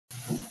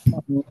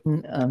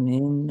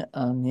Amin,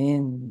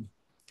 Amin.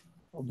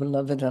 Oh,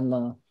 beloved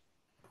Allah,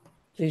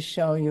 please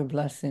shower your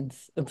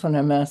blessings upon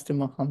our Master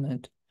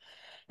Muhammad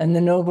and the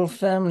noble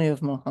family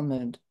of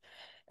Muhammad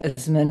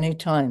as many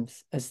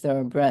times as there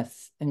are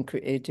breaths in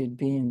created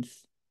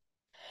beings.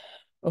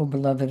 O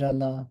beloved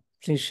Allah,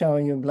 please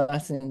shower your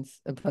blessings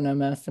upon our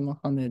Master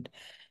Muhammad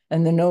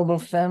and the noble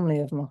family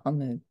of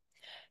Muhammad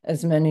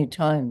as many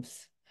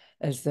times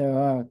as there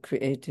are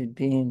created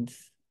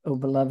beings. O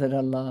beloved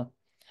Allah,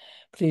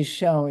 please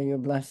shower your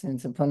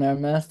blessings upon our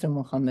Master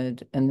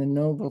Muhammad and the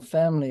noble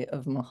family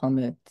of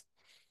Muhammad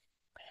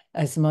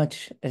as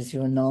much as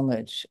your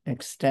knowledge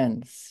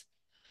extends,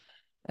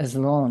 as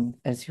long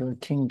as your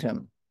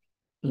kingdom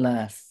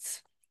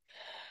lasts.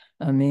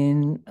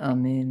 Amin,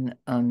 Amin,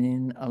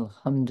 Amin.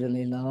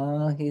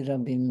 Alhamdulillahi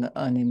Rabbil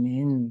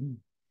Alamin.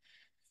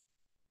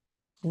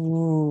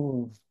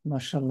 Ooh,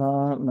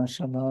 mashallah,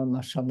 mashallah,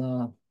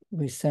 mashallah.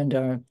 We send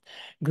our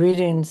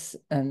greetings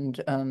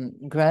and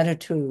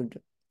gratitude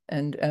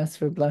and ask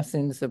for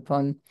blessings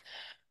upon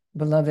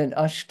beloved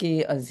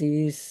Ashki,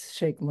 Aziz,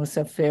 Sheikh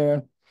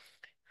Musafir,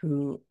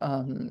 who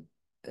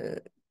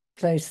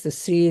placed the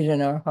seed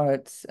in our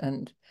hearts,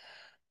 and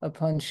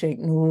upon Sheikh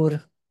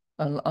Noor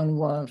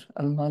Al-Anwar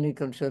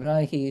Al-Malik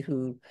Al-Jerrahi,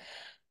 who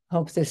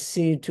helped this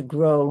seed to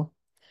grow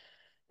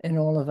in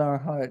all of our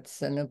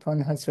hearts, and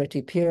upon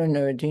Hazrati Pir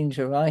Nuruddin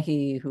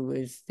Jerrahi, who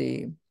is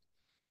the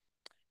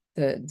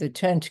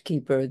tent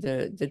keeper,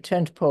 the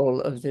tent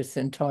pole of this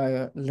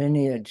entire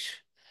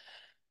lineage.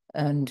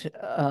 And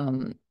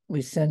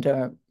we send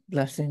our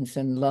blessings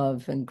and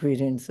love and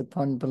greetings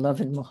upon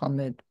beloved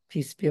Muhammad,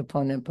 peace be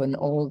upon him, upon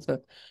all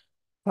the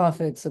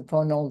prophets,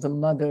 upon all the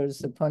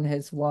mothers, upon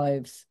his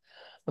wives,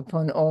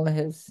 upon all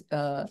his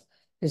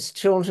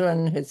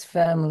children, his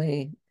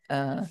family,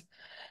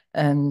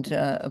 and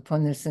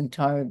upon this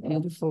entire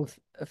beautiful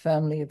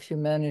family of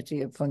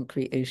humanity, upon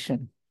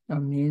creation.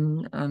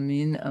 Amin,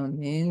 Amin,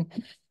 Amin.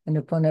 And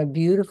upon our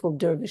beautiful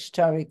Dervish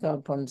Tariqa,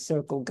 upon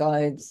circle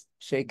guides,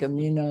 Sheikh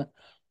Amina,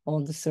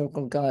 all the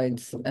circle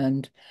guides,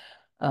 and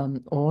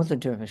all the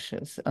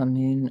dervishes.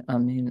 Amin,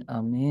 Amin,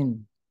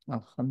 Amin.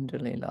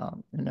 Alhamdulillah.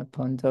 And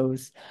upon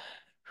those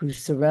who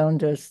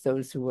surround us,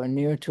 those who are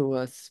near to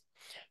us,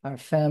 our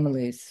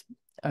families,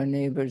 our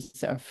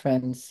neighbors, our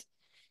friends.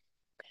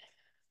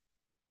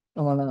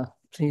 Oh Allah,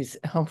 please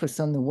help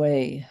us on the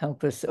way.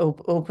 Help us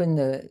open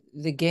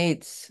the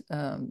gates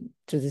to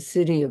the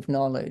city of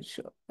knowledge.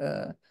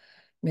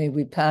 May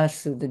we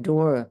pass through the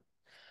door,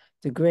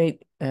 the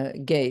great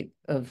gate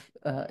of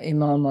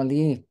Imam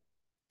Ali,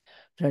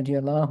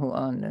 radiallahu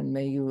an, and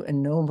may you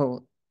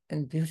ennoble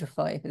and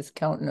beautify his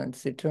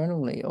countenance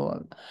eternally, O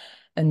Allah.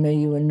 And may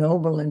you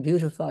ennoble and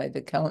beautify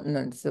the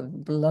countenance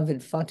of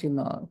beloved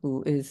Fatima,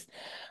 who is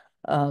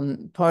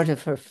part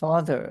of her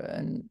father.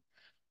 And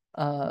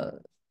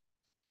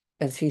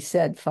as he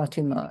said,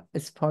 Fatima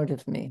is part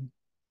of me.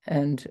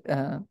 And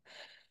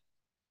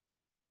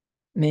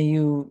may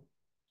you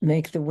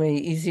make the way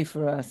easy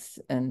for us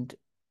and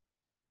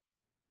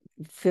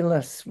fill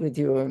us with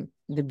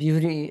the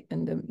beauty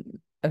and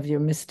of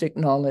your mystic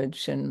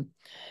knowledge, and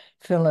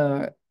fill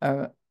our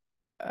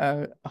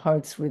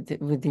hearts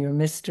with your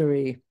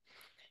mystery,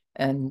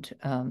 and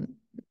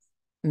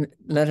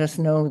let us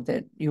know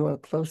that you are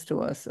close to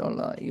us, O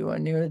Allah. You are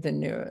nearer than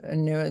nearer,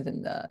 and nearer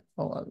than that,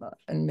 O Allah.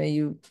 And may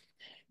you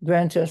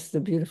grant us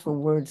the beautiful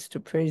words to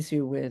praise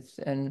you with,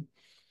 and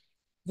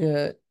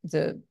the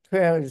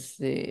prayers,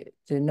 the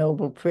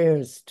noble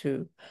prayers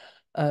to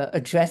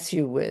address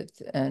you with,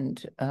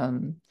 and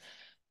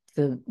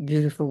the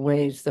beautiful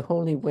ways, the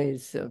holy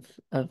ways of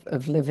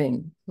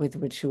living with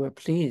which you are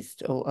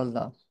pleased, O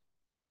Allah.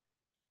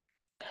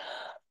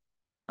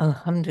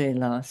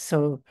 Alhamdulillah.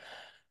 So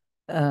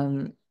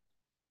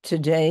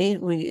today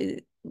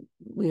we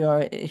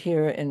are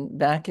here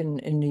back in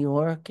New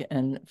York,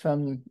 and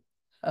from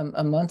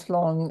a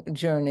month-long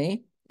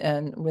journey,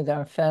 and with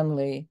our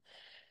family,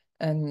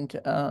 and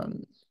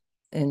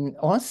in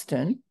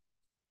Austin.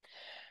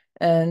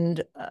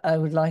 And I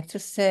would like to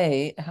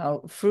say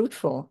how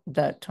fruitful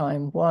that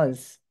time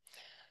was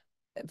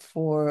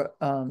for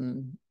I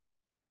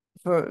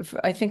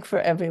think for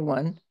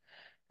everyone,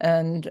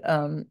 and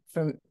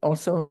for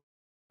also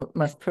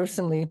myself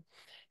personally,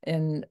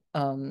 in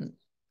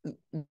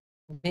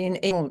being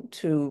able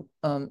to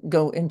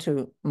go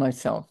into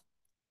myself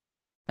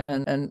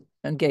and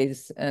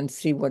gaze and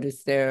see what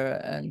is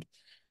there, and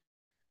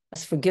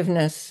ask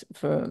forgiveness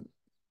for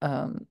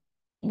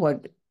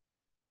what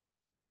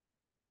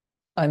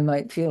I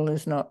might feel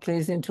is not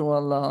pleasing to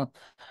Allah,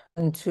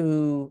 and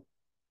to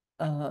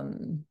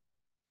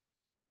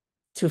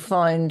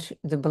find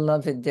the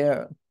beloved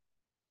there.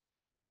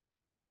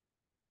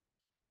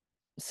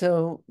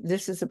 So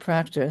this is a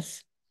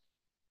practice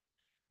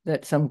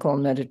that some call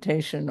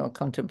meditation or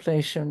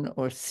contemplation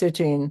or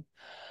sitting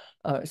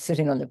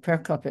on the prayer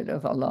carpet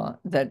of Allah,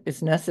 that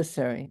is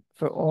necessary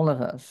for all of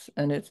us.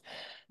 And it's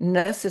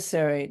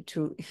necessary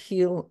to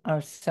heal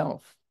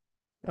ourselves.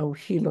 O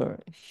healer,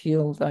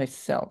 heal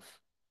thyself.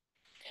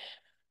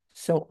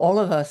 So all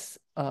of us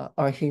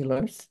are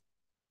healers.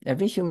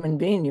 Every human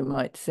being, you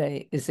might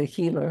say, is a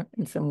healer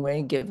in some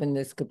way, given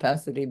this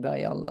capacity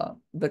by Allah.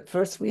 But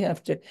first we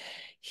have to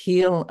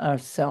heal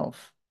ourselves.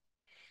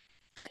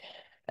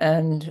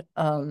 And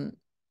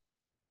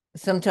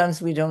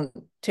sometimes we don't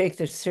take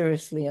this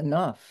seriously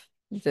enough,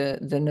 the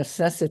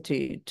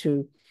necessity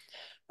to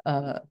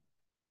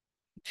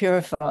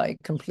purify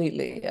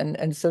completely.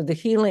 And so the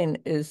healing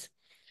is,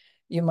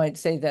 you might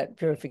say, that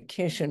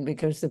purification,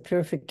 because the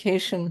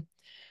purification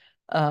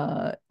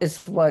is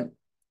what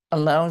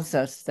allows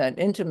us that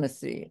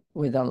intimacy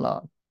with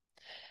Allah.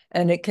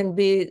 And it can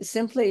be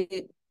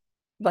simply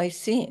by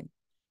seeing.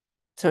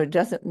 So it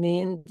doesn't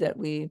mean that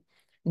we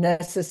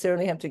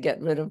necessarily have to get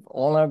rid of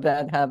all our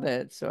bad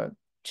habits or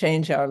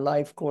change our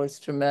life course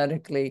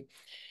dramatically.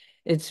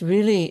 It's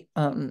really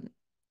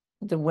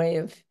the way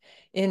of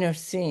inner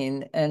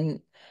seeing and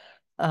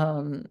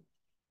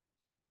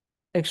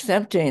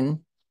accepting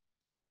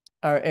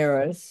our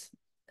errors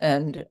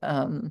and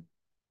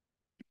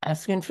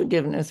asking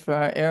forgiveness for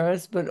our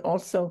errors, but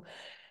also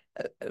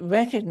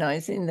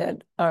recognizing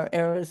that our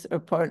errors are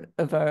part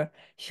of our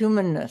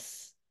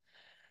humanness,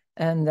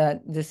 and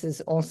that this is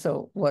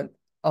also what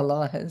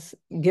Allah has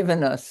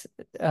given us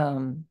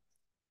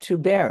to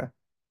bear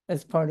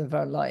as part of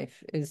our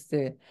life, is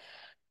the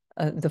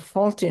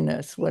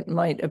faultiness, what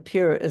might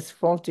appear as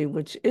faulty,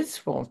 which is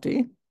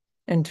faulty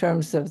in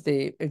terms of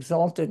the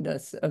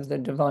exaltedness of the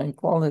divine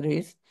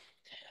qualities,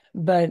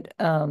 but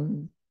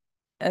and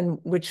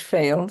which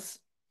fails,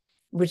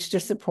 which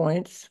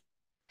disappoints,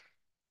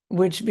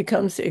 which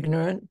becomes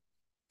ignorant,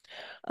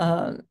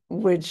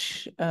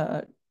 which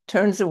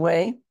turns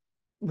away,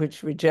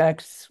 which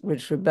rejects,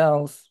 which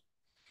rebels,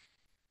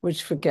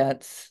 which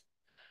forgets,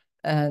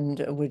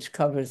 and which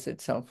covers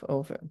itself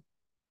over.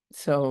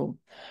 So,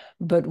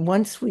 but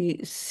once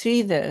we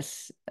see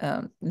this,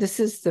 this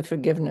is the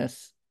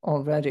forgiveness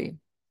already.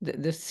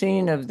 The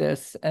seeing of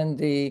this and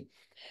the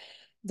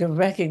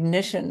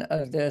recognition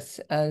of this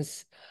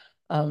as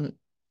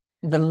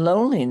the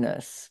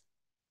lowliness,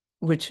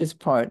 which is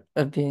part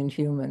of being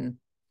human.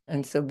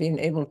 And so being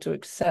able to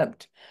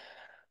accept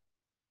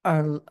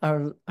our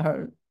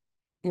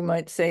you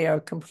might say, our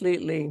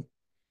completely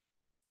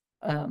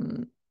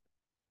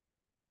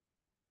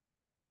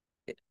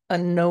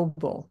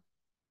unknowable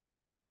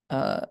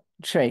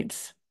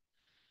traits.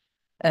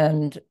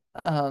 And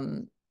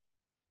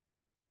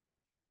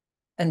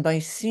by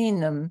seeing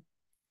them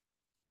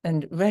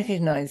and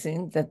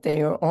recognizing that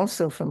they are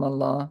also from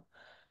Allah,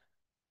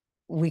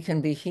 we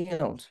can be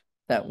healed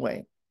that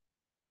way,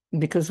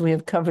 because we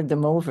have covered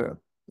them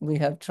over. We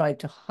have tried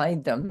to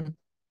hide them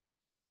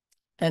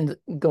and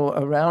go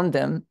around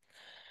them.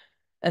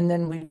 And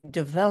then we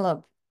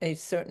develop a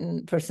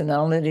certain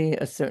personality,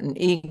 a certain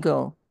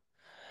ego.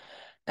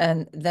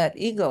 And that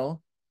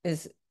ego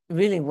is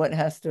really what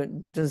has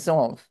to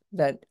dissolve,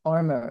 that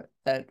armor,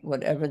 that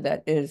whatever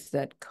that is,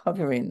 that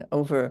covering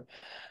over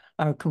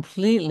our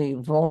completely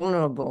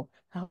vulnerable,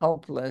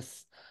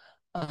 helpless,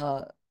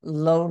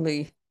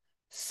 lowly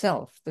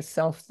self, the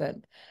self that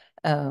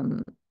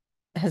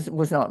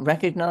was not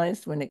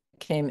recognized when it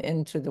came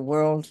into the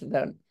world,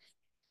 that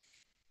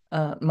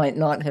might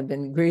not have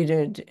been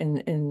greeted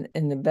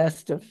in the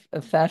best of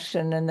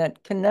fashion, and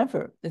that can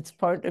never. It's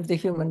part of the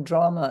human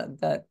drama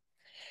that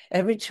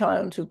every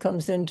child who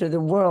comes into the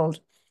world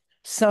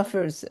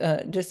suffers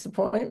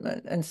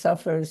disappointment and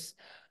suffers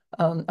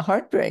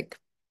heartbreak,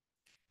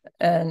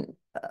 and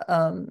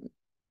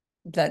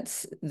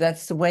that's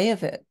the way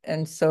of it.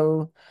 And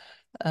so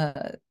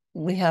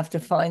we have to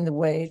find the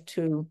way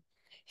to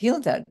heal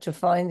that, to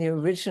find the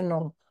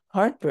original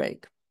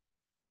heartbreak,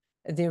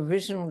 the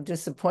original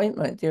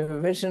disappointment, the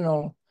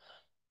original,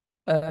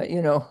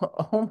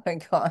 oh my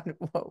God,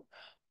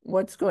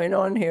 what's going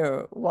on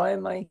here? Why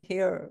am I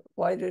here?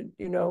 Why did,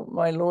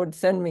 my Lord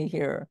send me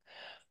here?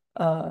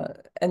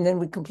 And then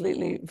we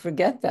completely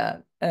forget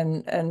that.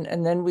 And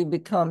then we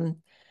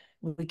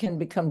can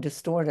become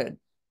distorted,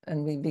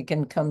 and we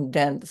can become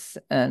dense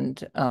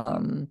and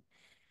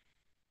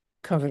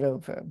covered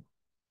over.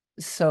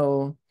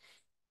 So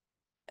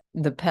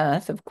the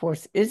path, of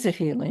course, is a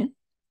healing.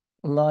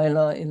 La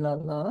ilaha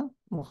illallah,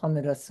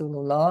 Muhammad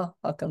Rasulullah,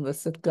 Hakam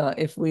Vasudka.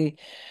 If we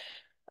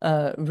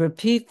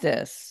repeat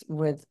this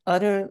with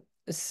utter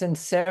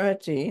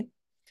sincerity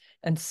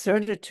and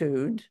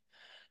certitude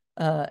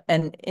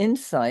and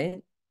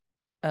insight,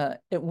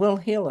 it will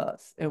heal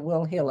us. It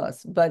will heal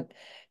us. But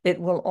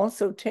it will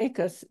also take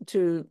us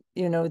to,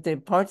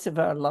 the parts of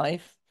our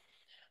life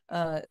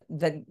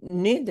that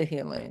need the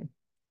healing.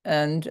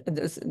 And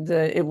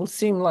it will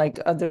seem like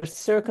other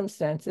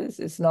circumstances.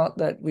 It's not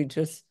that we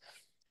just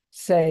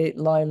say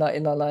la ilaha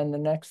illallah and the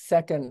next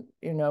second,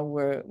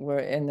 we're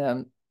in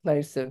a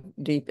place of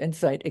deep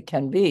insight. It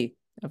can be,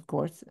 of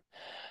course.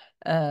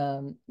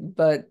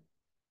 But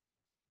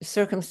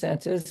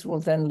circumstances will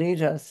then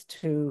lead us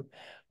to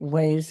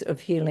ways of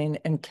healing,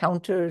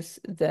 encounters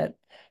that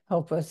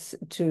help us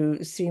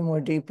to see more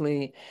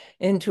deeply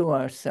into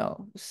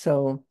ourselves.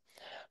 So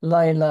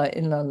La ilaha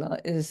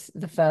illallah is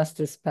the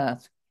fastest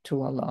path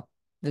to Allah.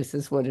 This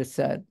is what is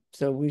said.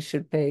 So we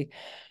should pay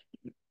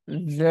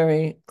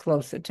very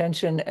close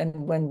attention.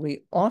 And when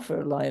we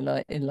offer La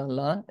ilaha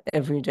illallah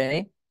every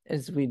day,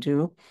 as we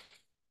do,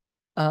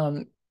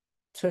 to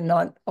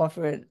not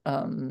offer it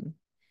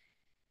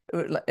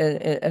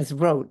as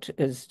rote,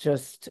 as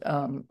just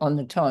on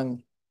the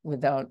tongue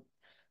without,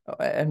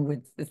 and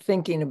with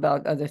thinking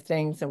about other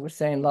things, and we're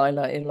saying La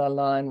ilaha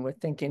illallah, and we're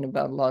thinking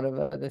about a lot of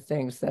other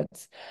things.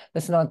 That's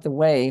not the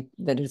way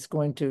that it's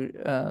going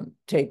to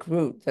take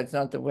root. That's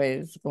not the way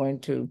it's going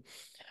to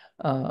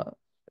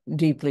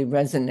deeply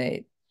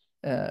resonate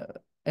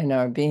in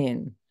our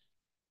being.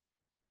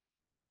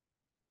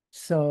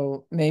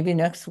 So maybe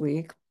next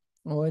week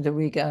or the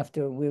week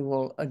after, we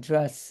will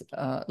address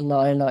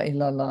La ilaha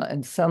illallah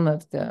and some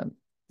of the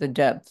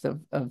depth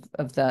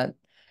of that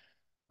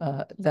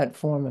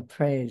form of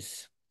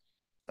praise.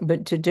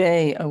 But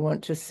today I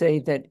want to say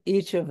that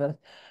each of us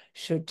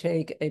should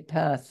take a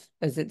path,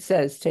 as it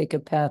says, take a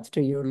path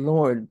to your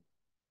Lord.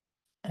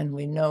 And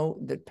we know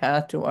the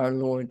path to our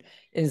Lord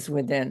is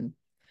within.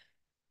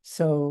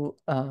 So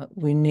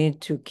we need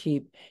to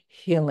keep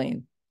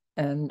healing.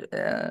 And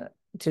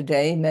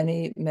today,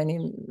 many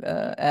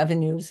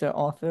avenues are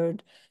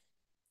offered,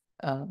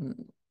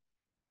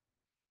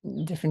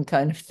 different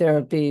kind of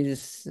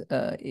therapies,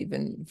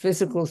 even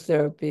physical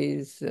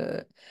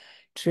therapies,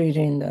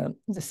 treating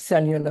the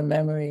cellular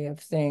memory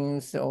of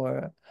things,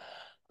 or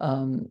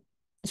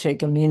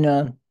Sheikh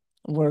Amina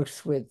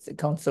works with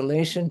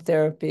consolation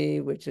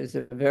therapy, which is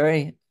a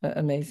very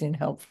amazing,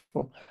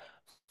 helpful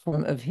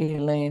form of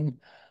healing.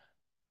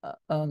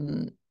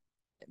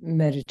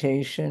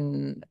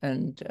 Meditation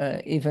and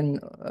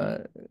even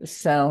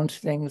sound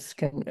things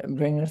can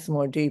bring us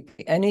more deep.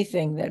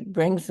 Anything that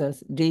brings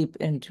us deep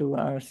into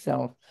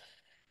ourself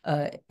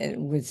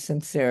with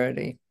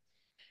sincerity,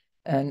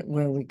 and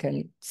where we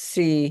can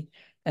see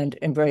and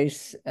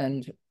embrace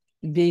and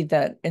be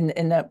that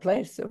in that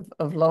place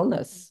of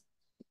lowness.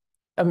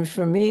 I mean,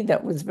 for me,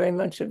 that was very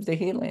much of the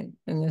healing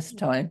in this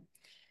time,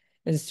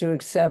 is to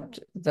accept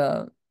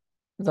the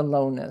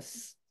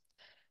lowness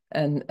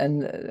and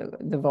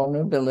the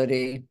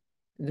vulnerability,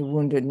 the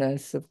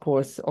woundedness, of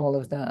course, all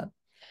of that.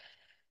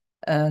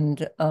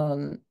 And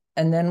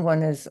then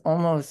one is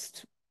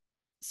almost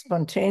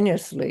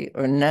spontaneously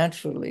or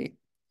naturally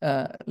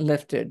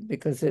lifted,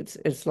 because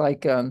it's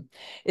like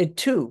it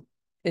too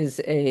is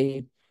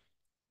a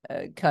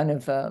kind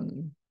of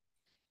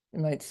you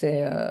might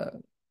say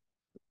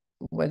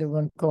whether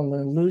one call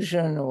it an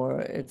illusion, or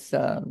it's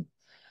a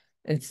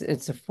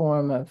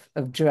form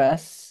of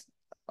dress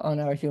on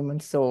our human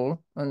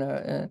soul, on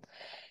our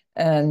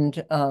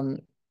and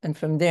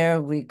from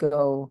there we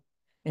go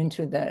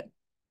into that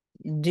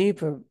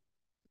deeper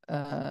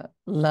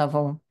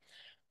level,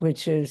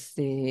 which is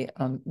the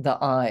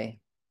I,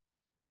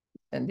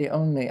 and the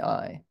only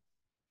I.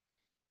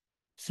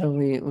 So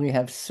we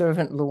have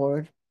servant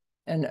Lord,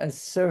 and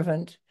as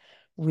servant,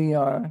 we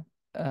are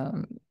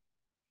both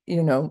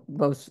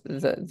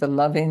the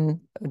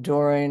loving,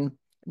 adoring,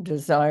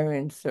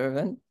 desiring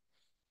servant,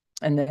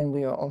 and then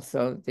we are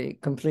also the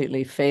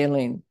completely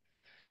failing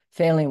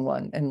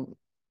one, and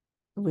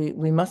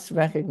we must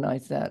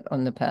recognize that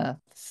on the path.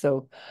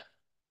 So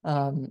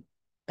and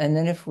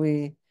then if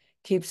we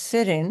keep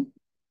sitting,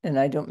 and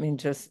I don't mean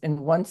just in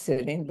one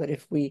sitting, but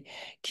if we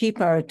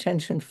keep our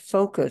attention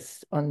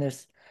focused on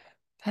this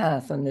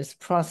path, on this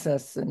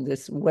process, and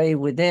this way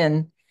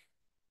within,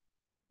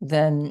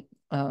 then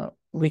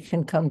we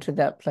can come to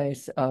that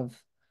place of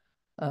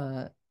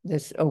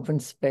this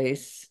open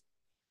space,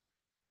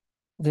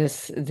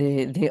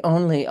 the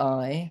only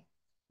I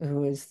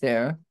who is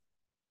there.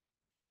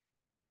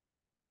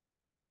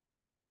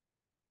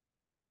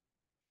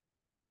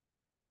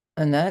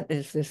 And that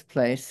is this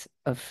place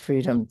of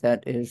freedom,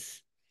 that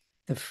is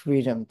the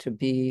freedom to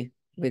be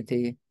with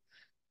the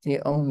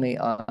only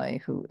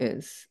I who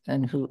is,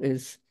 and who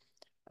is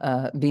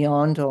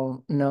beyond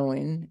all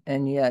knowing,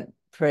 and yet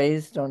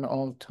praised on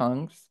all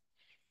tongues,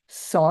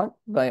 sought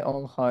by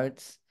all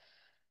hearts,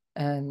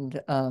 and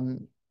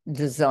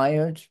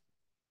desired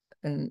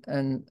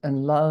and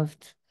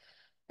loved,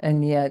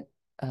 and yet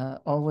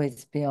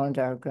always beyond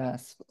our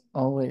grasp,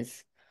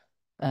 always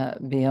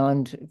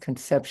beyond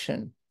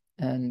conception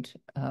and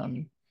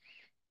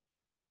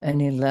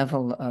any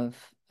level of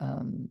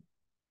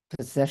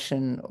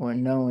possession or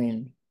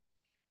knowing.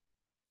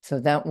 So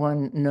that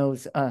one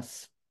knows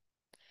us.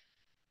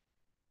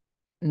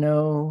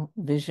 No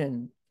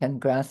vision can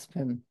grasp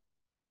him,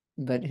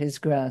 but his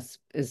grasp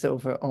is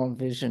over all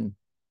vision.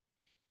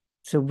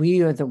 So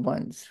we are the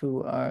ones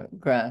who are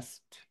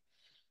grasped.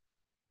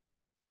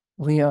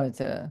 We are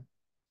the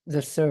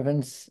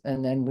servants,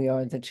 and then we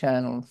are the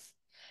channels.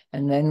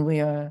 And then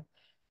we are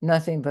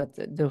nothing but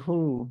the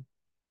who,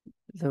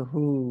 the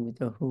who,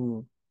 the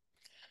who.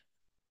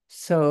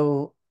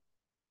 So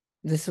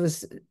this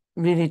was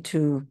really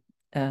to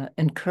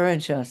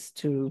encourage us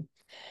to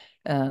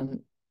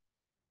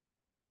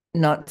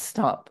not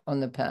stop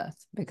on the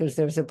path, because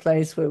there's a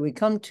place where we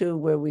come to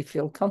where we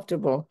feel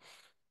comfortable,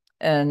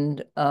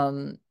 and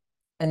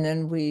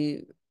then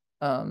we,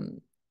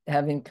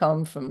 having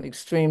come from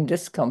extreme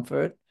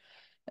discomfort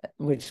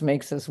which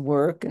makes us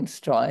work and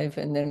strive,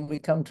 and then we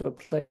come to a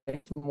place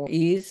of more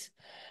ease,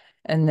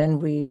 and then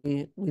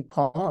we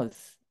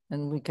pause,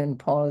 and we can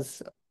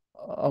pause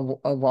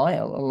a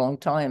while, a long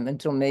time,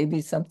 until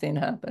maybe something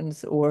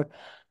happens, or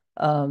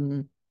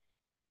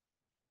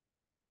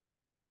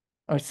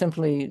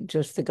simply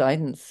just the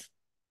guidance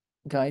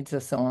guides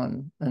us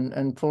on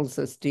and pulls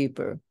us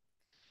deeper.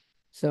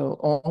 So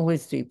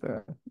always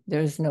deeper.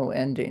 There's no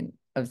ending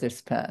of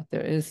this path.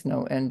 There is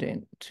no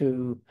ending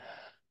to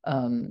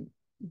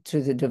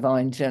the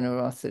divine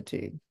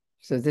generosity.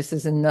 So this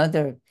is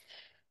another,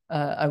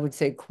 I would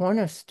say,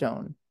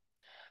 cornerstone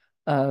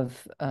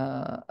of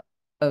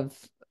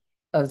of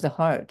of the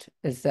heart,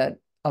 is that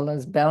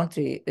Allah's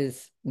bounty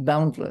is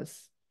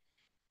boundless,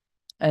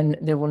 and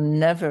there will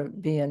never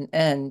be an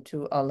end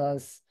to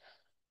Allah's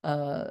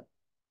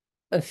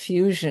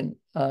effusion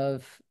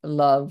of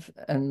love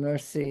and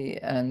mercy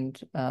and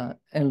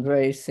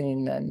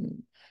embracing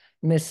and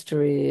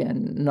mystery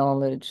and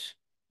knowledge,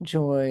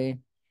 joy,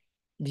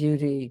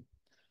 beauty,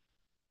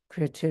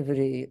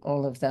 creativity,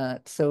 all of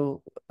that.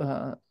 So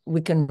we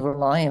can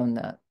rely on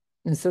that.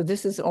 And so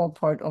this is all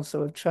part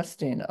also of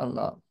trusting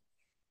Allah.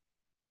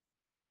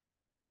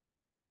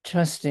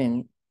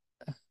 Trusting,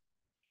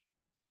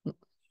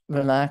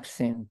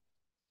 relaxing,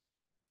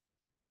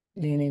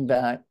 leaning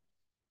back,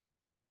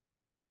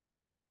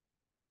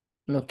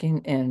 looking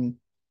in,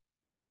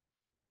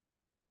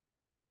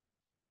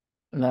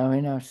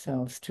 allowing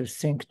ourselves to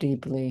sink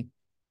deeply,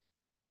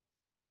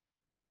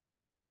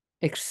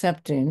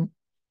 accepting,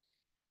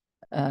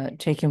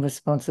 taking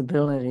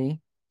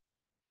responsibility.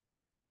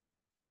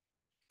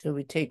 So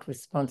we take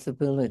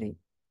responsibility.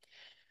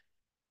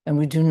 And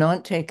we do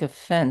not take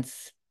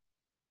offense.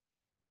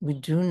 We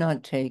do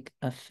not take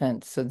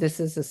offense. So this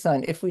is a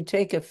sign. If we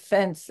take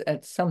offense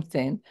at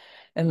something,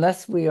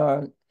 unless we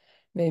are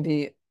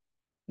maybe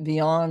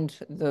beyond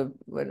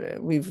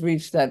we've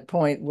reached that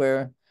point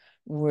where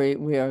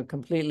we are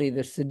completely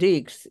the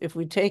Siddiqs. If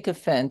we take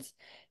offense,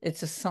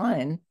 it's a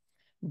sign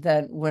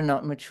that we're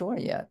not mature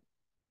yet,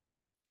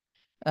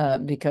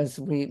 because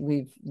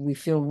we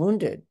feel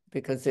wounded,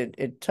 because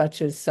it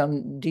touches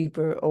some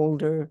deeper,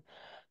 older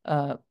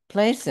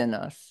place in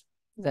us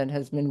that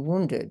has been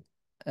wounded,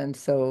 and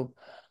so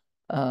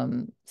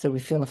we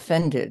feel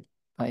offended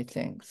by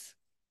things.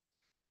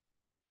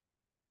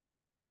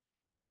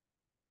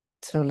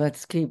 So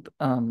let's keep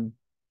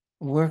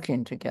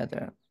working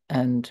together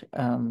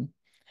and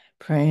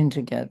praying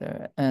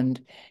together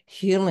and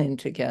healing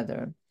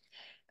together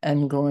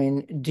and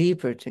going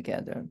deeper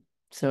together.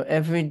 So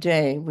every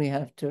day we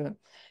have to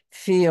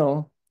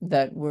feel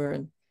that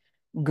we're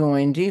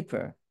going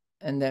deeper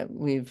and that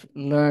we've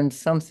learned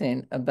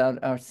something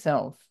about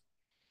ourselves.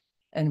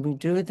 And we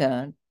do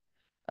that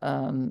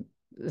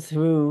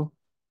through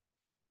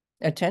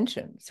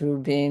attention,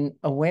 through being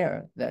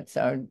aware. That's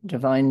our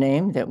divine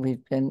name that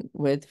we've been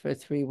with for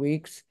 3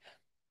 weeks.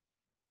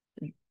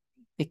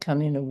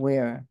 Becoming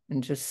aware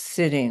and just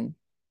sitting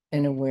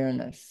in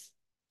awareness.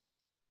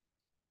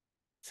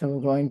 So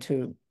we're going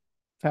to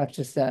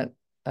practice that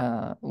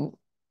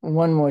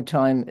one more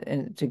time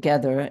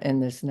together in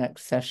this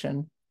next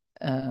session.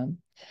 And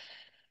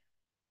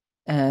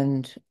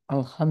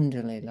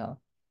Alhamdulillah,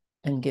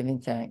 and giving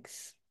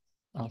thanks.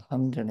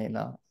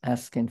 Alhamdulillah,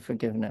 asking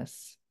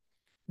forgiveness.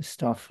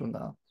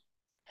 Astaghfirullah.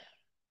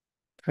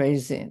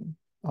 Praising.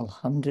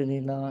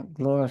 Alhamdulillah,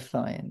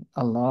 glorifying.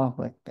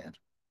 Allahu Akbar.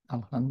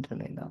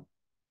 Alhamdulillah.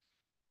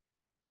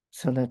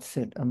 So let's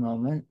sit a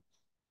moment.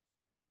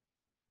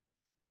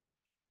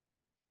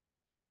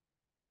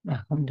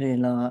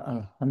 Alhamdulillah,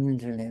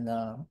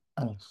 Alhamdulillah,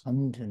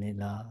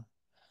 Alhamdulillah.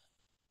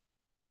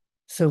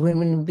 So when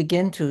we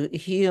begin to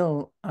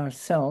heal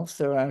ourselves,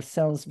 or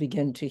ourselves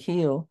begin to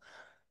heal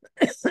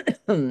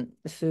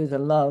through the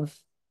love,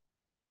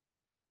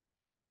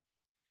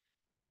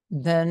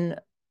 then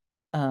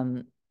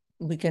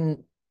we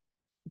can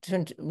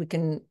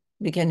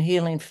begin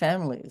healing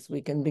families.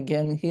 We can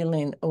begin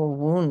healing our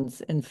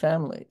wounds in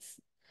families.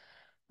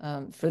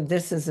 For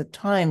this is a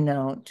time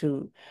now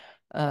to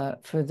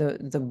for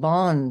the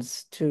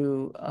bonds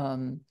to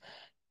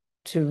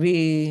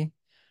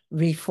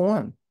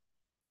reform.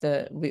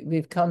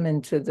 We've come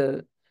into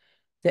the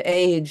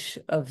age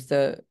of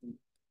the,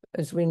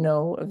 as we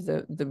know, of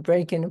the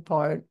breaking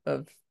apart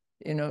of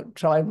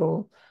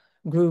tribal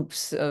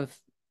groups, of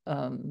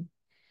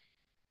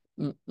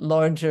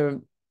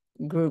larger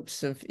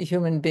groups of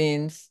human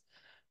beings.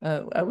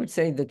 I would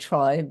say the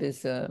tribe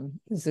is a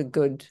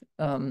good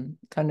kind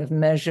of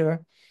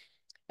measure.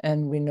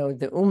 And we know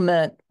the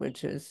ummet,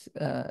 which is,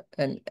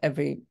 and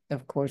every,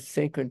 of course,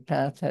 sacred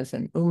path has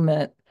an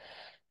ummet,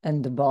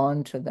 and the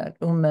bond to that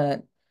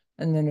ummet.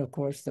 And then, of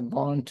course, the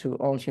bond to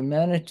all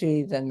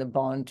humanity, then the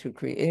bond to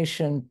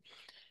creation.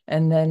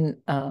 And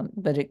then,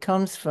 but it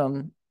comes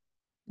from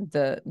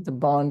the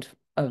bond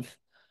of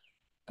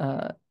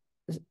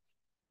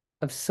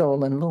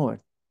soul and Lord.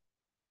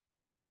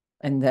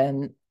 And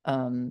then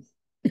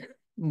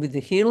with the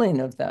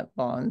healing of that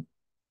bond,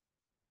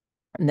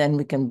 and then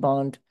we can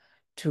bond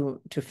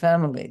to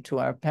family, to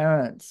our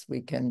parents.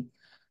 We can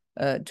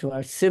to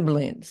our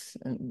siblings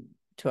and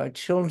to our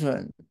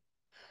children,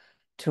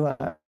 to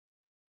our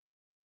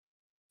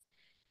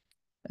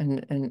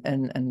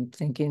and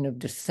thinking of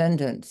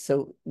descendants.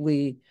 So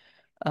we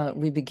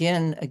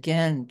begin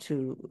again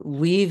to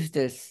weave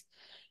this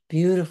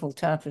beautiful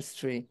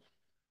tapestry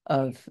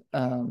of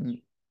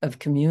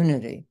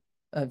community,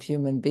 of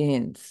human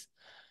beings.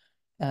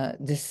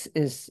 This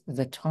is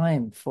the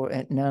time for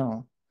it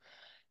now.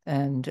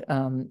 And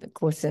of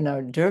course, in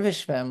our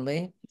dervish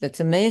family, that's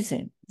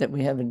amazing that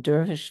we have a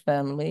dervish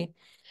family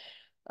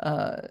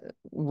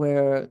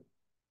where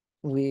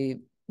we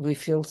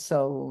feel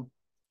so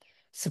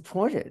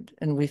supported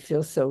and we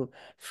feel so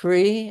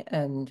free,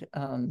 and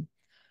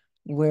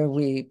where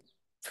we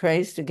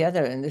praise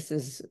together. And this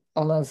is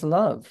Allah's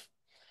love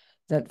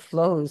that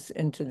flows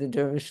into the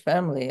dervish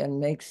family and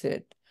makes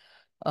it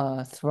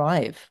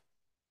thrive,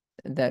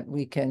 that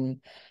we can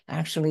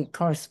actually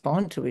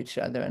correspond to each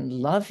other and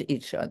love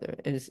each other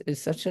is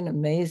such an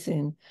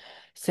amazing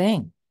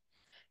thing.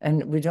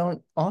 And we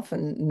don't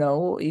often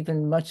know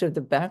even much of the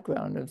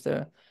background of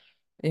the,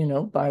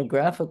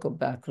 biographical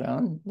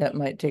background. That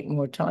might take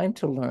more time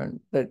to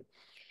learn. But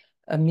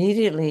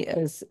immediately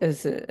as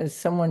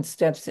someone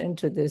steps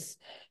into this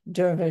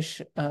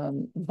dervish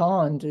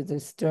bond, or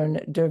this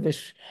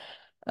dervish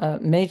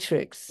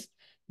matrix,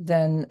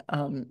 then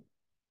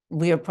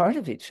we are part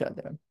of each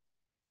other.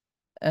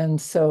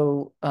 And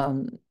so,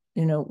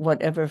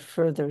 whatever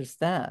furthers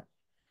that,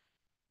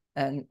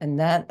 and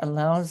that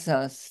allows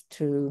us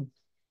to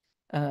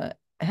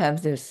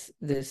have this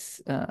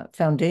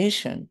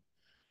foundation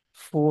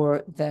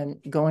for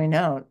then going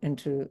out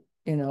into,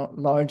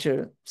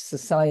 larger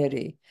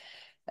society,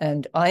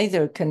 and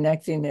either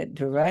connecting it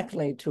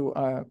directly to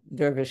our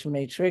dervish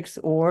matrix,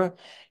 or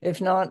if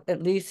not,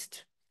 at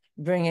least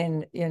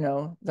bringing,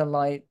 the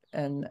light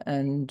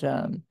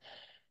and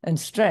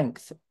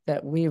strength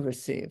that we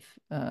receive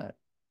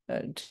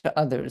to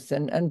others,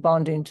 and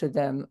bonding to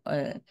them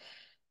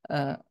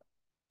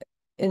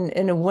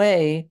in a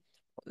way,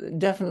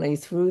 definitely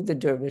through the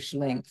dervish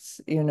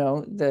links.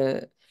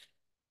 The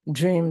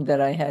dream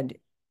that I had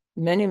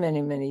many,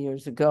 many, many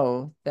years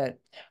ago, that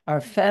our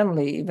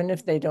family, even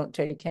if they don't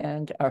take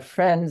hand, our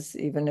friends,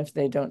 even if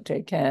they don't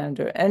take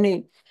hand, or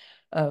any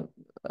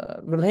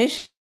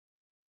relation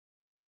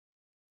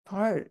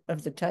part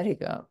of the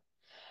tariqah.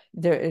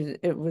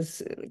 It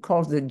was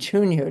called the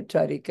junior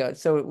tariqah.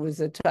 So it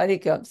was a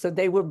tariqah. So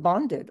they were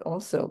bonded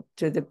also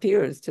to the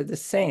peers, to the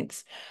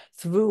saints,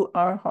 through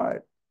our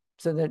heart.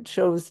 So that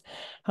shows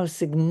how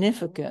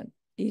significant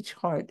each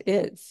heart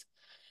is.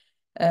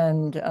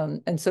 And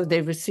so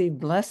they receive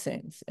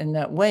blessings in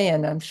that way.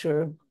 And I'm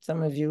sure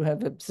some of you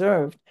have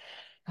observed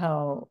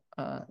how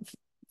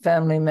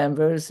family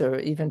members, or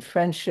even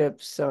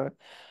friendships, are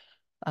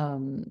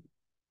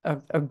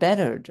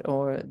bettered,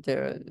 or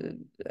their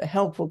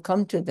help will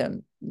come to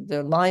them.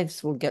 Their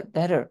lives will get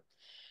better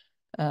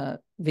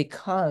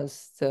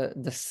because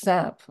the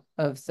sap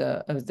of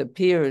the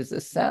peers, the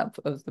sap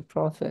of the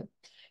Prophet,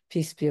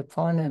 peace be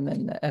upon him,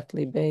 and the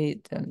Ahl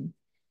Bayt, and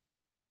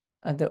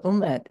the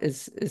Ummah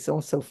is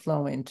also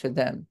flowing to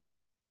them,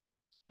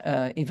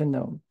 even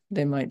though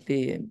they might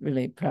be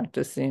really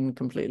practicing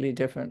completely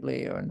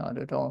differently or not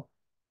at all.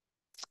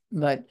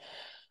 But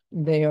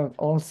they are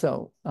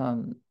also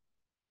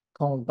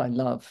called by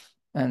love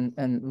and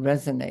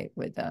resonate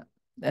with that.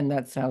 And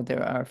that's how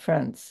they're our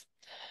friends.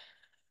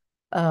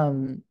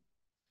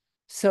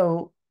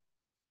 So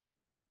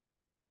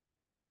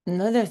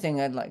another thing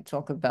I'd like to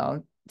talk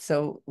about,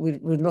 so we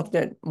looked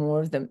at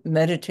more of the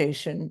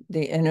meditation,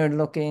 the inner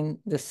looking,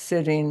 the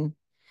sitting,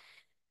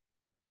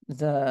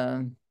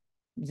 the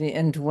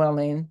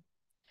indwelling,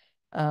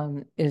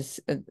 is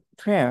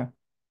prayer.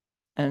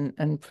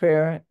 And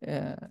prayer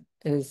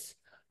is,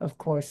 of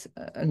course,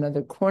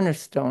 another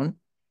cornerstone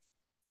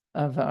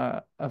of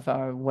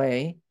our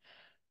way.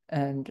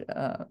 And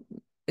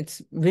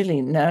it's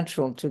really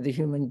natural to the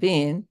human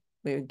being.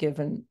 We're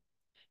given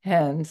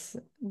hands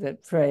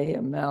that pray,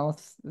 a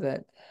mouth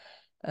that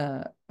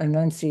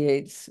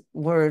enunciates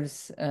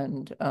words,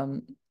 and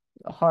a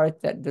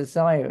heart that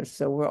desires.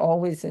 So we're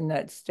always in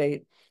that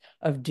state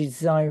of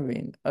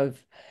desiring,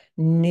 of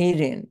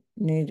needing.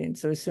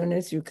 So as soon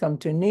as you come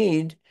to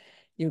need,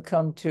 you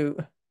come to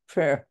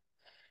prayer.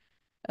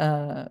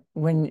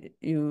 When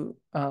you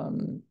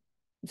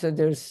so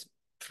there's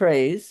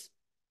praise,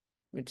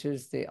 which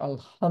is the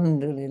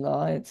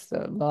Alhamdulillah, it's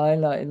the La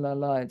ilaha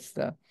illallah, it's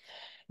the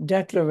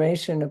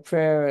declaration of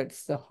prayer,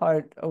 it's the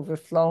heart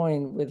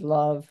overflowing with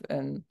love,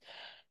 and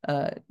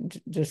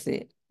just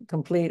the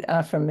complete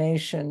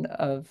affirmation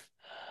of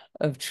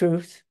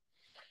truth,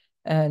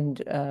 and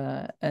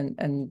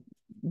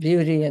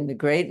beauty, and the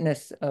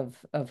greatness of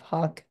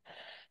Haqq.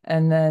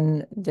 And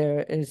then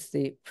there is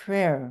the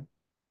prayer,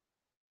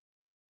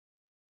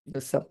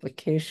 the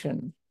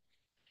supplication.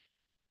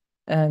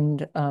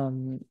 And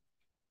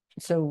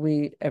so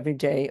we every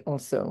day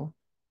also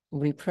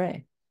we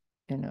pray,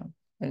 and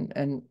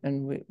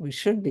we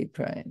should be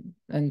praying.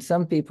 And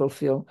some people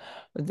feel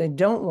they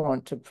don't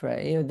want to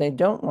pray, or they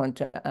don't want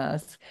to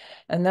ask,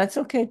 and that's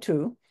okay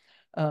too.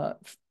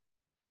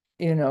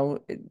 you know,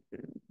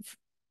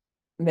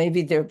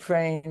 maybe they're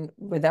praying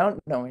without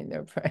knowing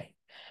they're praying.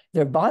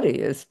 Their body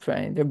is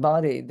praying.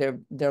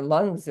 Their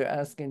lungs are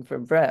asking for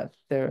breath.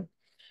 Their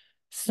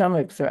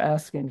stomachs are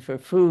asking for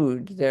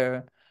food.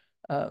 Their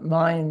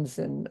minds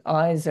and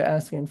eyes are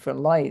asking for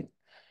light.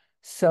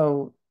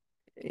 So,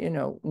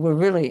 we're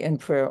really in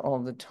prayer all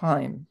the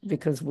time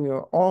because we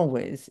are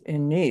always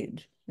in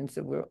need. And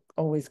so we're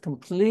always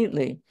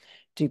completely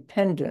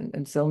dependent.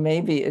 And so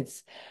maybe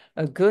it's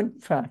a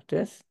good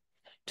practice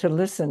to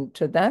listen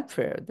to that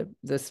prayer,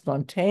 the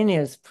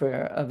spontaneous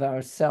prayer of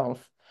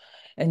ourself,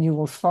 and you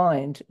will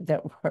find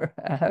that we're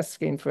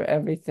asking for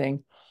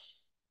everything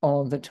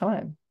all the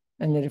time.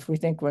 And that if we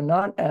think we're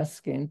not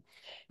asking,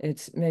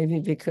 it's maybe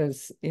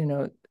because,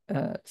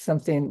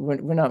 something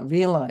we're not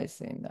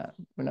realizing that.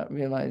 We're not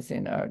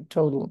realizing our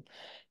total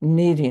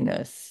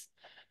neediness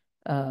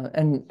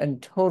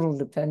and total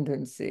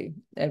dependency.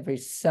 Every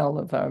cell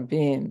of our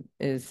being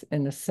is,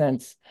 in a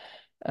sense,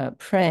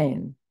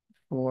 praying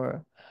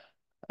for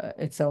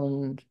its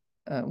own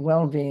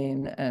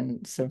well-being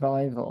and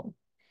survival.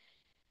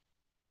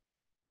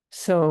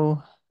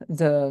 So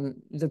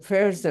the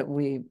prayers that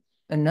we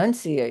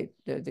enunciate,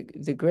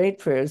 the great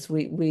prayers,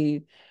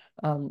 we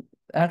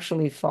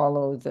actually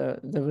follow the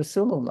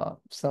Rasulullah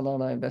sallallahu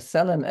alaihi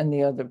wasallam and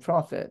the other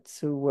prophets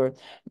who were,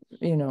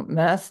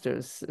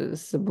 masters,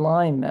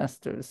 sublime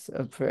masters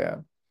of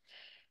prayer,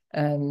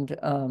 and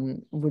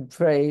would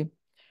pray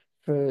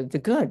for the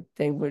good.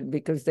 They would,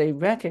 because they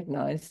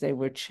recognized they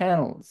were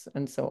channels.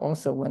 And so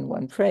also when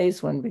one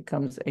prays, one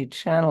becomes a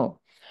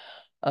channel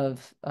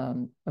of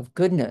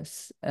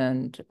goodness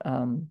and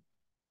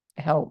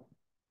help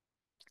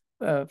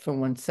for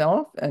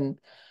oneself and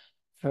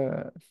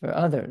for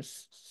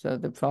others. So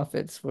the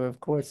prophets were, of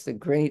course, the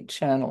great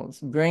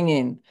channels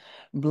bringing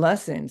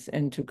blessings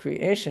into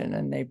creation,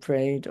 and they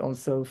prayed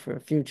also for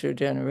future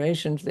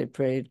generations. They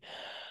prayed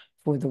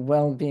for the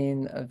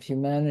well-being of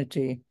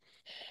humanity,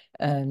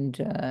 and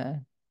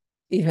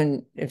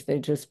even if they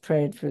just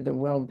prayed for the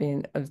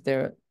well-being of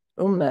their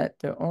ummah,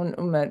 their own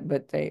ummah,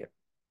 but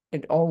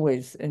it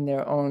always, in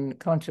their own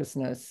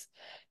consciousness,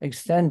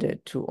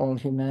 extended to all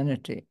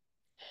humanity.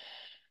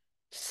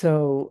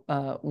 So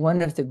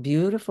one of the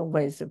beautiful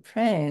ways of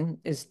praying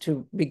is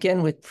to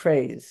begin with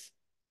praise.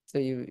 So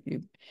you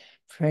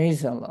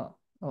praise Allah.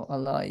 Oh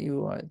Allah,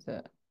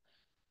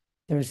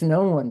 there's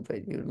no one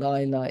but you. La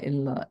ilaha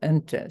illa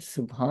anta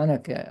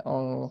subhanaka.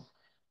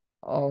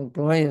 All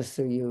glorious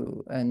are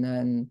you. And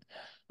then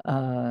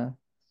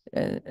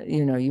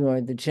you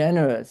are the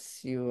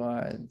generous, you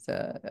are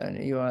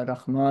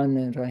Rahman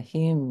and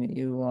Rahim,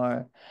 you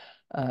are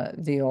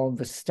the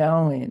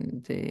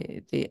all-bestowing,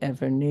 the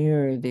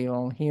ever-near, the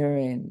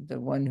all-hearing, the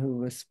one who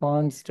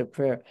responds to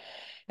prayer.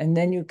 And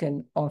then you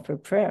can offer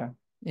prayer,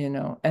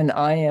 and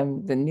I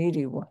am the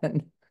needy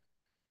one.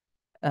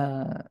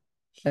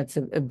 That's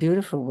a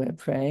beautiful way of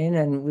praying.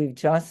 And we've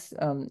just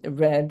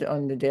read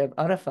on the day of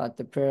Arafat,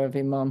 the prayer of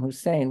Imam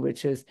Hussein,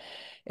 which is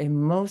a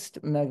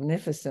most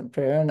magnificent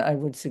prayer. And I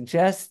would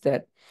suggest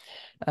that,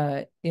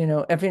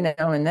 every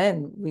now and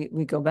then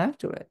we go back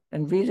to it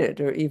and read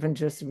it, or even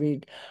just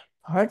read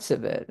parts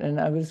of it. And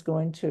I was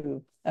going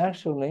to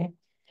actually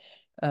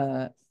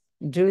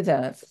do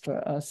that for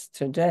us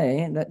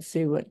today. Let's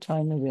see what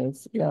time it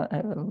is. Yeah, I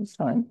have a little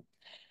time.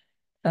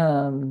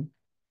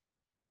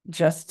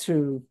 Just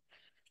to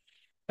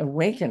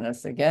awaken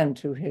us again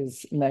to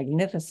his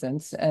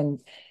magnificence.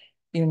 And,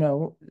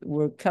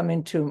 we're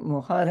coming to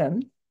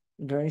Muharram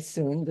very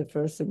soon, the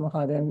first of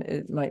Muharram.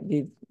 It might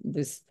be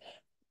this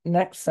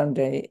next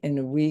Sunday in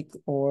a week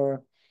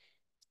or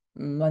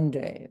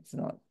Monday. It's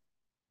not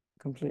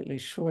completely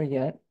sure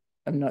yet.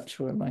 I'm not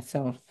sure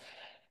myself.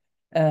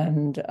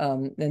 And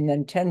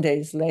then 10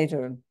 days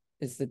later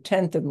is the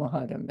 10th of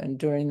Muharram. And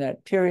during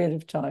that period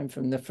of time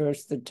from the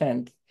 1st to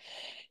 10th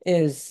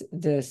is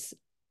this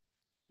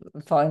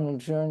final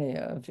journey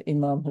of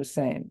Imam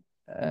Hussein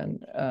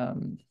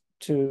and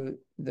to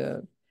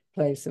the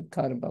place of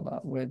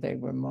Karbala where they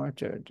were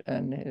martyred,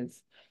 and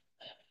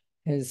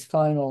his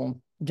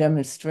final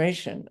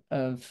demonstration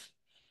of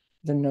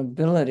the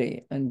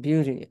nobility and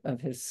beauty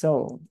of his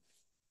soul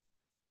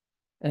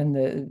and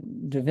the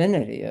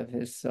divinity of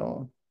his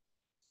soul.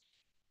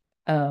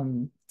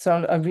 So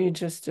I'll read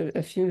just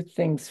a few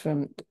things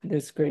from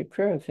this great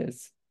prayer of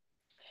his.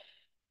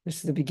 This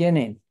is the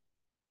beginning.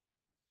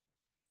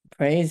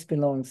 Praise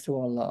belongs to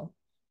Allah.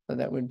 So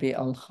that would be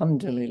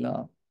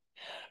Alhamdulillah,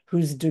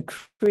 whose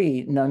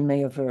decree none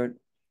may avert,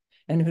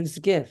 and whose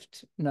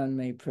gift none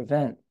may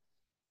prevent.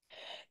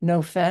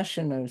 No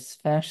fashioner's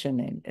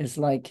fashioning is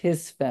like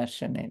his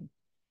fashioning,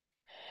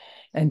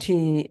 and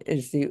he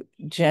is the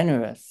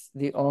generous,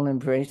 the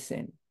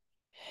all-embracing.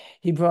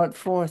 He brought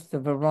forth the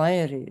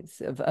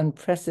varieties of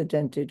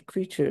unprecedented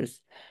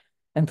creatures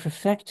and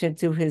perfected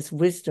through his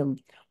wisdom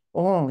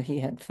all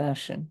he had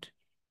fashioned.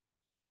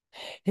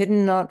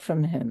 Hidden not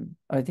from him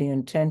are the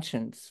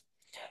intentions,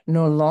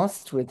 nor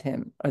lost with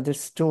him are the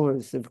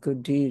stores of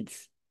good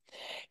deeds.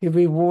 He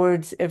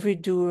rewards every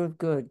doer of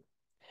good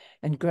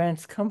and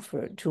grants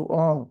comfort to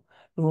all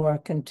who are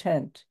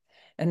content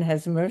and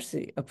has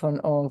mercy upon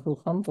all who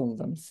humble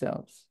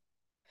themselves.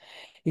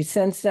 He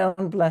sends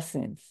down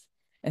blessings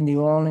and the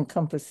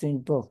all-encompassing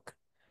book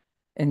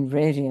in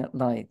radiant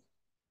light.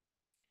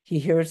 He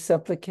hears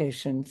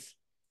supplications,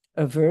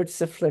 averts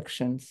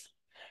afflictions,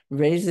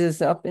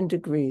 raises up in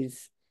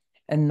degrees,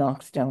 and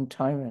knocks down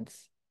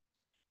tyrants.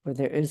 For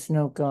there is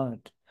no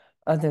God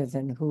other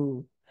than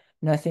who,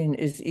 nothing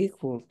is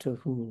equal to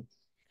who.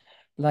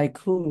 Like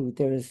who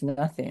there is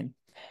nothing,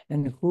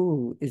 and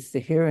who is the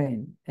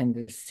hearing and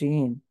the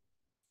seeing,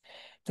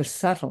 the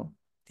subtle,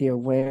 the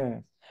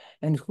aware,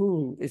 and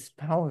who is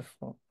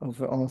powerful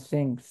over all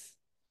things.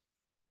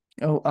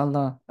 O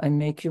Allah, I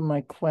make you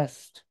my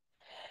quest,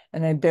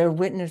 and I bear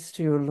witness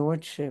to your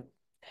lordship,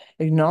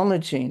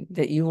 acknowledging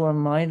that you are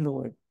my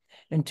Lord,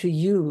 and to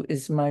you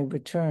is my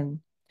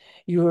return.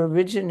 You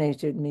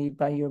originated me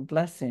by your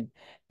blessing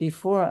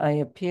before I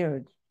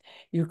appeared.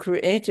 You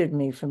created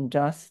me from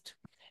dust,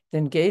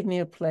 then gave me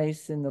a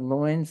place in the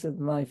loins of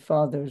my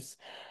fathers,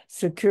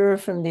 secure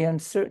from the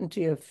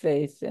uncertainty of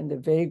faith and the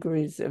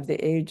vagaries of the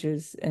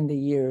ages and the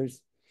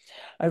years.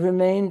 I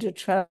remained a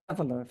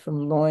traveler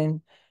from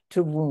loin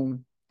to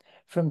womb,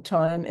 from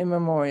time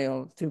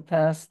immemorial through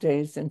past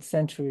days and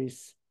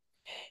centuries.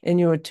 In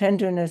your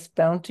tenderness,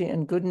 bounty,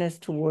 and goodness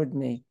toward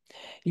me,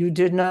 you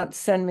did not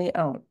send me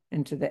out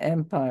into the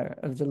empire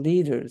of the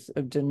leaders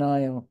of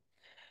denial,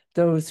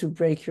 those who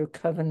break your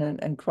covenant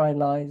and cry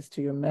lies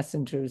to your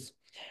messengers.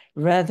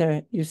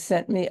 Rather, you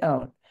sent me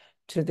out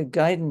to the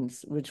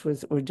guidance which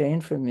was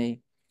ordained for me,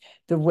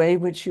 the way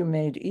which you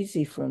made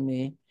easy for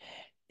me,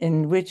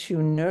 in which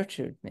you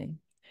nurtured me,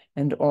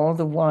 and all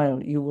the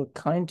while you were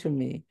kind to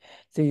me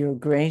through your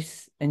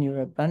grace and your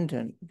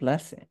abundant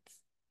blessings.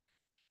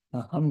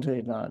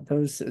 Alhamdulillah.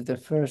 Those are the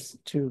first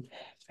two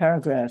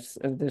paragraphs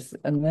of this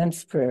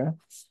immense prayer.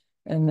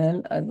 And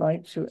then I'd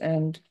like to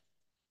end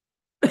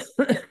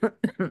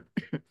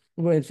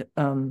with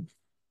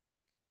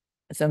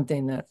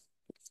something that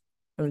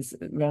was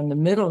around the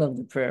middle of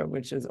the prayer,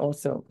 which is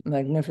also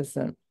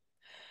magnificent.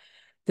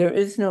 There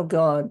is no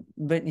God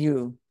but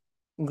you.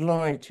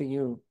 Glory to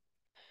you.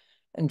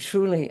 And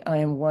truly, I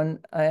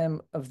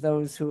am of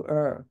those who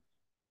err.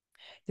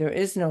 There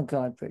is no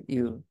God but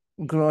you.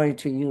 Glory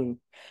to you.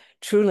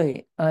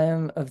 Truly, I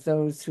am of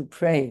those who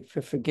pray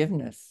for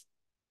forgiveness.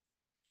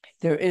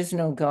 There is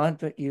no God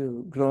but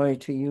you. Glory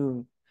to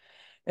you.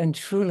 And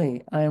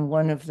truly, I am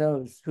one of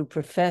those who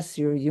profess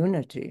your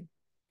unity.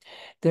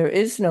 There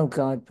is no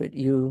God but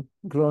you.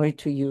 Glory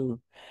to you.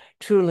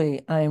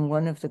 Truly, I am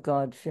one of the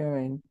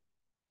God-fearing.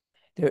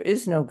 There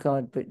is no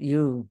God but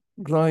you.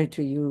 Glory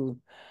to you.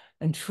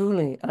 And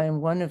truly, I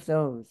am one of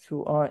those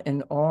who are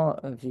in awe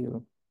of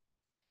you.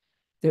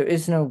 There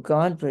is no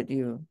God but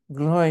you.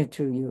 Glory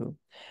to you.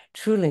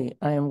 Truly,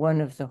 I am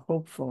one of the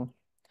hopeful.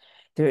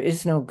 There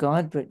is no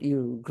God but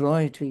you.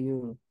 Glory to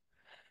you.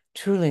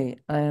 Truly,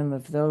 I am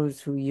of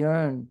those who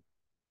yearn.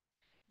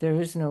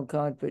 There is no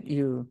God but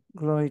you.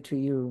 Glory to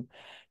you.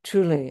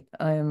 Truly,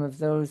 I am of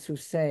those who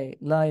say,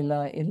 La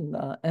ilaha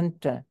illa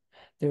anta.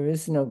 There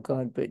is no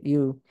God but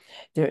you.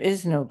 There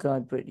is no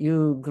God but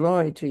you.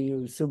 Glory to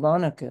you.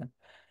 Subhanaka.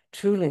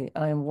 Truly,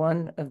 I am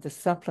one of the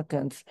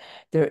supplicants.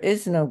 There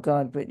is no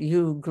God but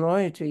you.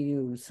 Glory to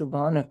you.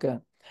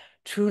 Subhanaka.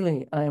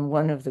 Truly, I am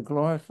one of the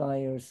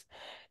glorifiers.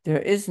 There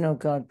is no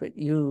God but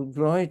you.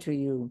 Glory to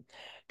you.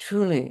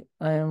 Truly,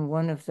 I am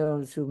one of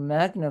those who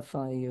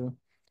magnify you.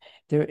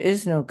 There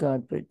is no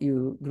God but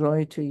you.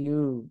 Glory to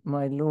you,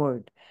 my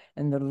Lord,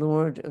 and the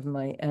Lord of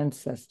my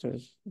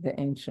ancestors, the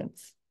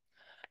ancients.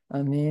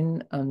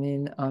 Amin,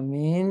 amin,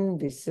 amin.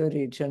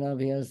 Bisuri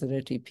Janabi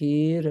Hazreti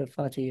Pir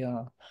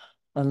Fatiha.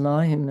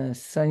 Allahumma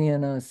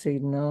sayyana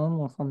Sayyidina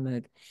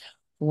Muhammad.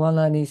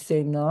 Walani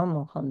Sayyidina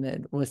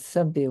Muhammad.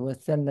 Wasabbi wa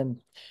sallam.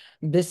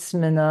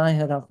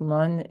 Bismillahir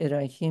Rahmanir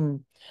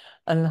Rahim.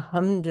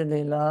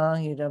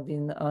 Alhamdulillahi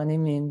Rabbil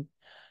Alamin.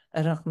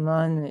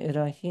 Ar-Rahman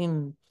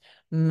Ar-Rahim.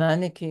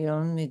 Maliki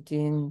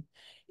Yawmiddin.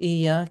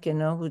 Iyyaka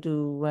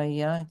na'budu wa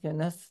iyyaka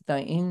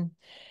nasta'in.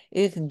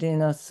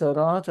 Ihdina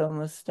as-sirata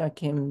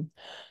mustaqim.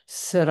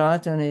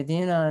 Sirata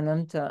alladhina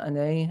an'amta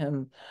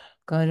alayhim.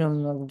 غير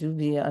المغضوب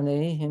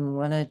عليهم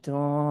ولا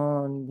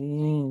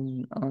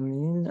الضالين.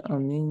 Amin,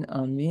 amin,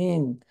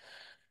 amin.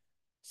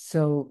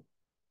 So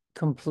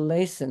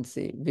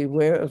complacency,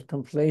 beware of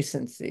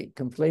complacency.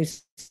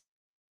 Complacency,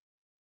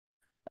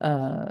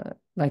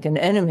 like an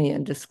enemy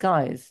in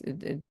disguise.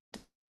 It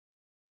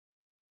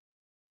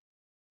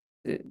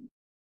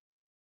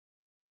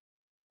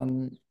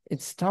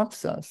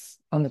stops us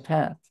on the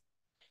path.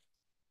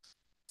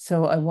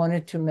 So I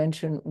wanted to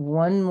mention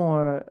one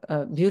more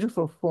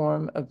beautiful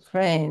form of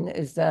praying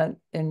is that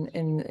in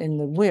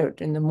the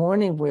wird, in the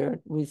morning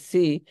wird, we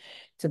see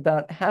it's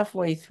about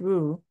halfway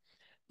through.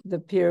 The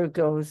pir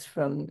goes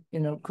from,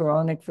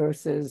 Quranic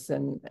verses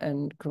and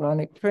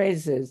Quranic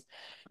praises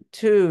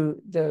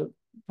to the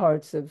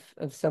parts of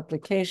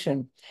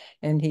supplication.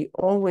 And he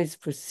always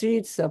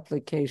precedes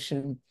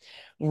supplication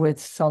with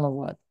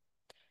salawat.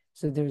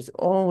 So there's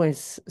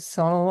always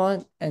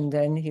salawat, and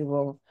then he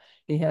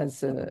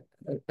has a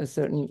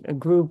certain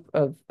group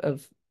of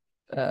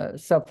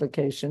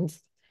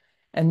supplications,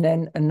 and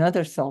then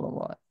another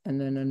salawat,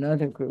 and then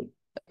another group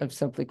of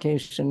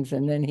supplications,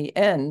 and then he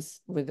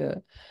ends with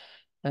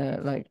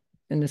like,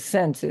 in a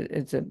sense,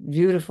 it's a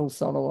beautiful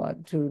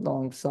salawat, 2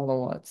 long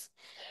salawats.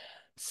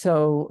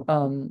 So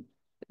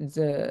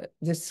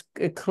this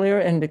a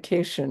clear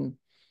indication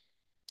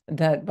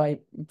that by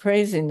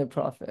praising the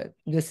Prophet,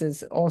 this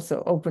is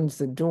also opens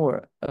the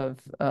door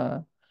of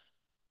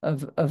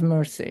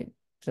mercy.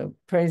 So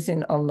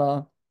praising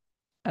Allah,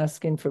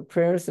 asking for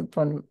prayers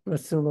upon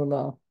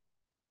Rasulullah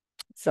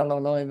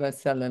sallallahu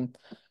alaihi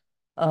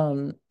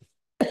wasallam,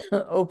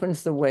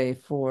 opens the way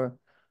for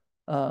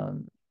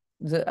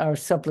our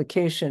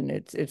supplication.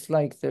 It's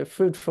like the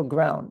fruitful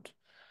ground.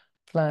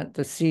 Plant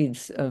the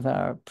seeds of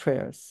our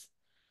prayers.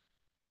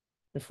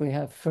 If we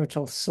have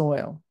fertile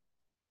soil,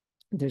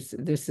 this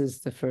is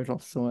the fertile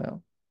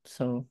soil.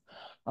 So,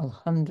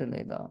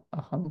 alhamdulillah,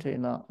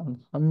 alhamdulillah,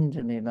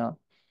 alhamdulillah.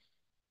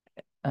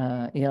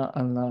 Ya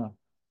Allah.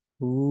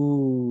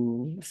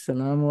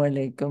 Assalamu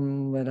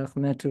alaikum wa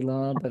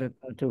rahmatullah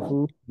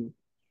barakatuhu.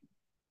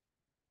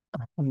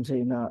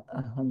 Alhamdulillah,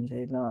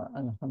 alhamdulillah,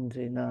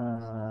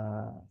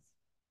 alhamdulillah.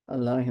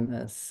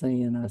 Allahumma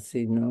sayyidina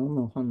Sayyidina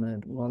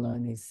Muhammad wa ala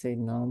ali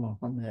Sayyidina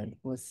Muhammad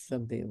wa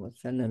sabbi wa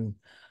sallam.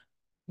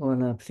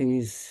 Allah,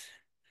 please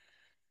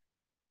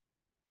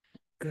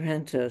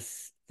grant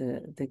us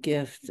the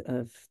gift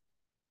of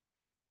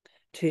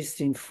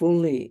tasting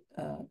fully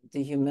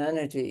the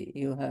humanity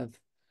you have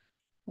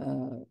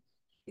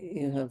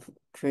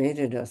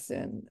created us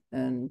in,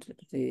 and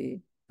the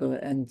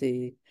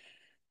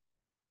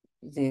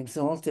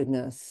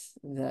exaltedness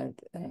that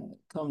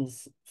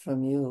comes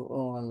from you,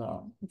 O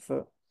Allah.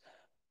 For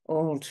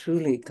all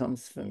truly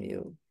comes from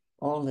you.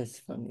 All is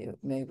from you.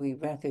 May we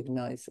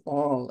recognize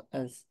all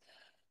as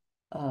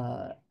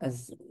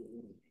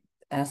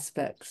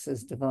aspects,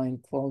 as divine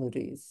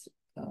qualities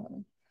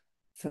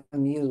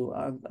from you,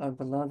 our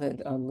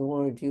beloved, our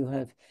Lord. You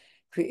have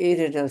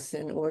created us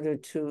in order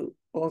to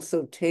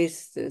also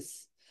taste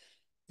this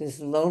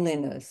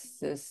loneliness,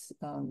 this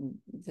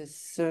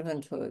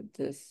servanthood,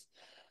 this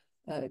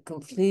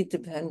complete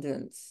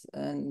dependence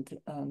and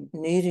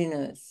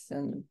neediness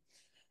and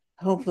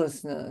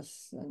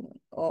helplessness, and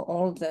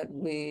all that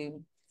we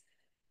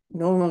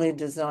normally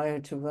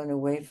desire to run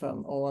away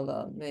from. O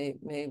Allah, may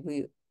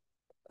we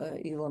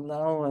you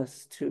allow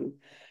us to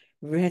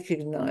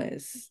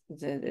recognize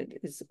that it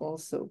is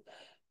also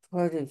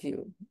part of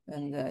you,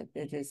 and that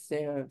it is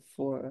there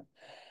for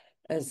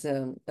as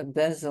a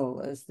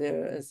bezel, as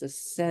a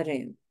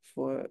setting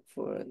for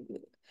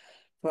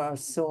our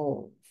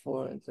soul,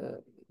 for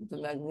the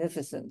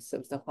magnificence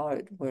of the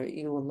heart where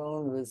you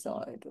alone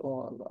reside,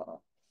 O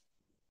Allah.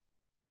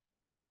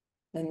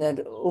 And that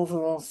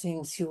over all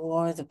things you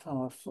are the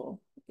powerful.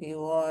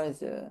 You are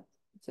the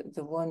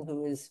one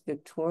who is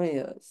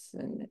victorious,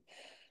 and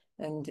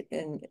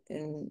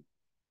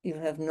you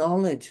have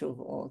knowledge of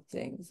all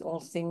things. All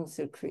things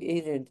are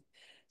created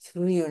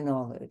through your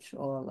knowledge,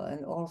 O Allah,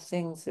 and all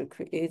things are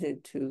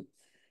created to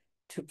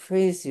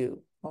praise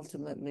you,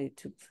 ultimately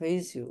to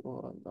praise you,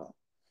 O Allah.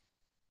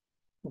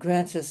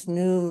 Grant us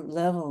new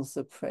levels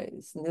of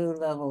praise, new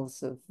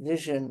levels of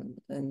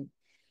vision, and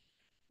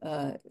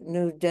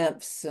new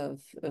depths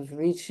of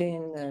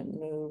reaching, and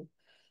new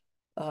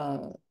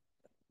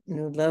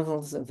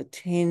levels of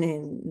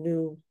attaining,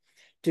 new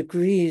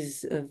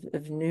degrees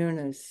of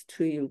nearness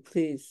to you.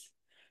 Please,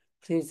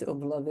 O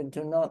beloved,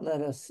 do not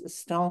let us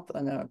stop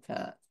on our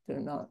path. Do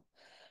not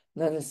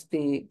let us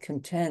be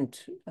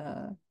content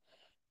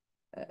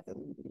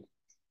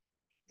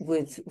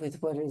with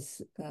what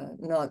is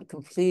not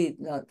complete,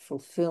 not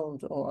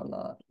fulfilled, O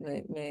Allah.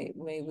 May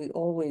we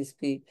always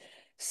be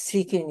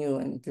seeking you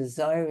and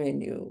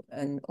desiring you,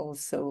 and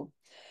also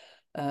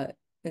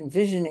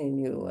envisioning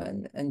you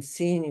and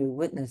seeing you,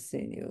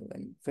 witnessing you,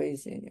 and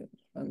praising you.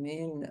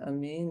 Ameen,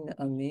 ameen,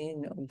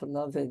 ameen. O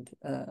beloved,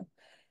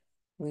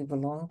 we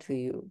belong to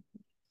you.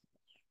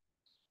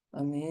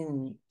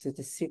 Ameen, to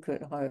the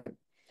secret heart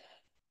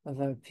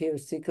of our pure,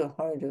 secret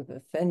heart of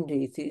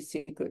Effendi, the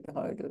secret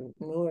heart of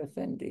Nur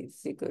Effendi,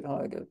 secret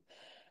heart of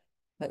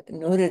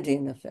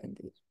Nuruddin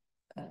Effendi,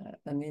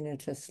 Amina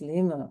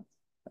Taslima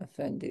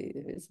Effendi,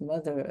 his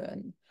mother,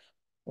 and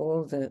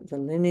all the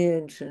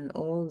lineage and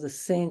all the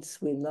saints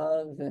we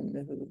love and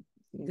who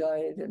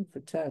guide and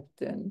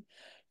protect and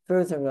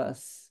further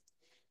us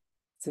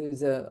through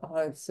the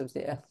hearts of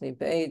the Ahlul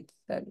Bayt,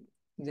 that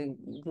the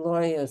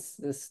glorious,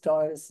 the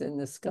stars in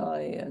the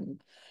sky,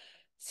 and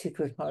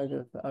secret heart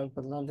of our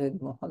beloved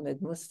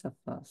Muhammad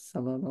Mustafa,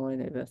 sallallahu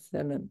alaihi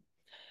wasallam,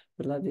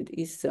 beloved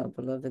Isa,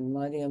 beloved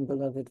Maryam,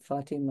 beloved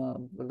Fatima,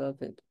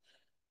 beloved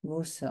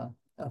Musa,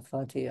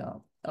 al-Fatiha.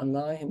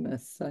 Allahumma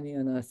salli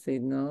ala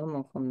Sayyidina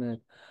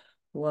Muhammad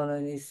wa ala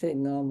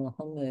Sayyidina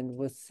Muhammad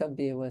wa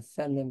sabbi wa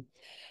sallam.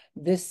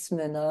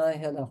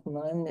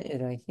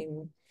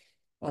 Bismillahirrahmanirrahim.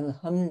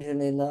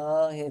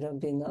 Alhamdulillahi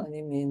Rabbil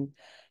Alamin.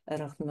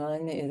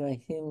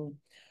 Ar-Rahmanir-Rahim.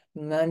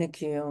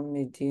 Maliki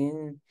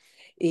Yawmiddin.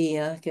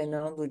 إياك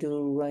نعبد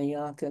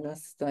وإياك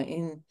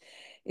نستعين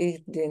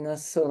اهدنا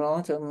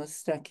الصراط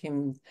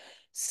المستقيم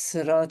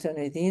صراط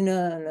الذين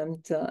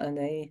أنعمت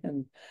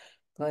عليهم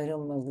غير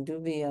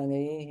المغضوب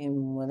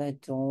عليهم ولا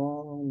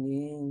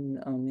الضالين.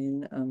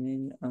 Amen,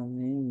 amen,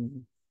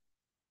 amen.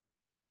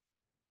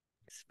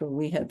 So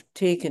we have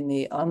taken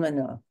the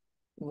amana.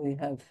 We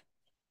have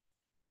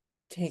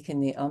taken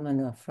the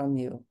amana from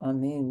you.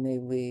 Amen. May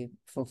we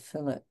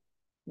fulfill it,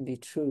 be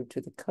true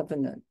to the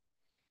covenant.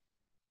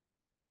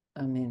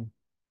 Amen.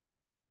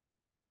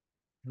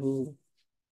 Who